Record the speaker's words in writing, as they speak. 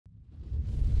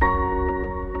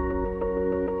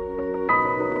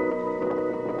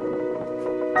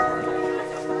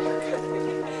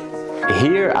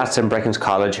Here at St Bricin's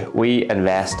College, we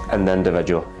invest in the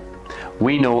individual.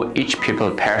 We know each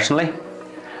pupil personally,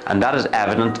 and that is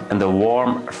evident in the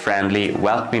warm, friendly,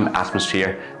 welcoming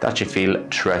atmosphere that you feel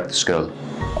throughout the school.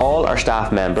 All our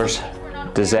staff members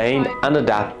design and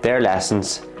adapt their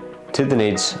lessons to the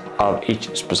needs of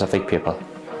each specific pupil.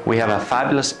 We have a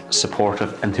fabulous,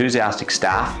 supportive, enthusiastic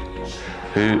staff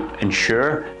who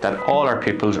ensure that all our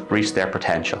pupils reach their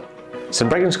potential. St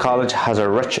Bricin's College has a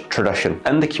rich tradition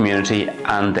in the community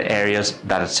and the areas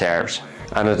that it serves,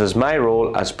 and it is my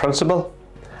role as principal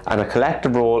and a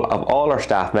collective role of all our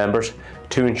staff members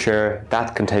to ensure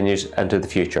that continues into the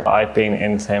future. I've been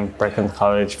in St Bricin's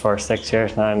College for 6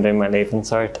 years now. I'm doing my Leaving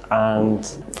Cert, and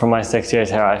for my 6 years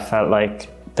here I felt like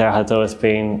there has always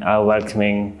been a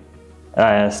welcoming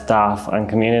staff and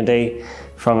community.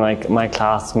 From like my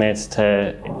classmates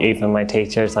to even my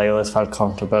teachers, I always felt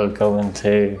comfortable going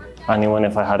to anyone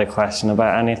if I had a question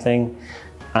about anything.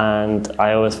 And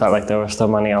I always felt like there were so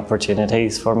many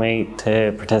opportunities for me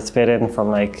to participate in, from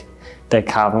like the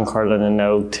Cavan curling and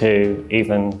no to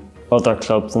even other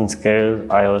clubs in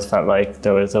school. I always felt like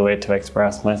there was a way to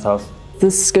express myself. The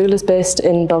school is based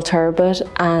in Belturbet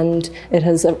and it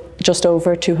has just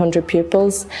over 200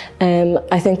 pupils.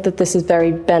 I think that this is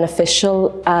very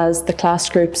beneficial as the class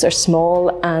groups are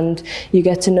small and you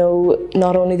get to know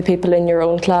not only the people in your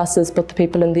own classes but the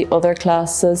people in the other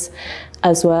classes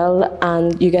as well,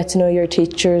 and you get to know your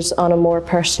teachers on a more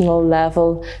personal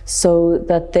level so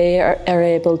that they are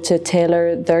able to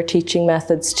tailor their teaching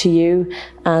methods to you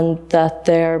and that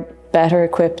they're better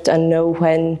equipped and know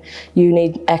when you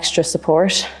need extra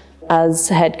support. As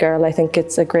head girl, I think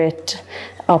it's a great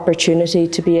opportunity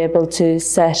to be able to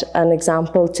set an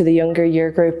example to the younger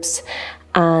year groups,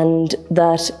 and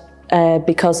that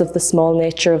because of the small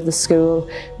nature of the school,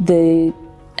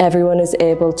 everyone is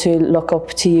able to look up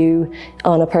to you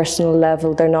on a personal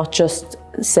level. They're not just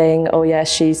saying, oh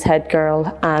yes, she's head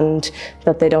girl, and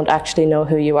that they don't actually know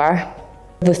who you are.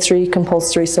 The 3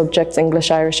 compulsory subjects,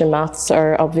 English, Irish and Maths,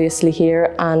 are obviously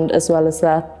here, and as well as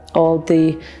that, all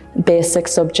the basic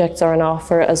subjects are on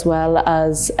offer, as well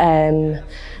as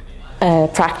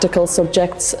practical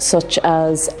subjects such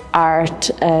as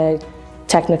art,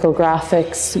 technical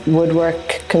graphics,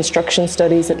 woodwork, construction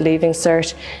studies at Leaving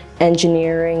Cert,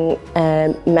 engineering,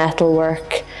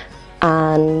 metalwork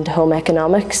and home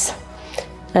economics.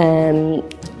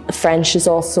 French is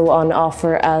also on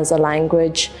offer as a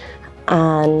language,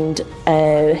 and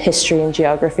history and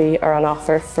geography are on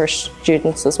offer for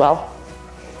students as well.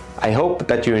 I hope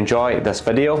that you enjoy this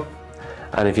video,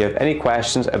 and if you have any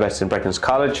questions about St Bricin's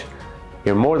College,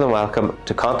 you're more than welcome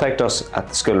to contact us at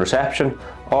the school reception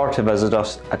or to visit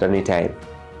us at any time.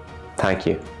 Thank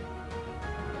you.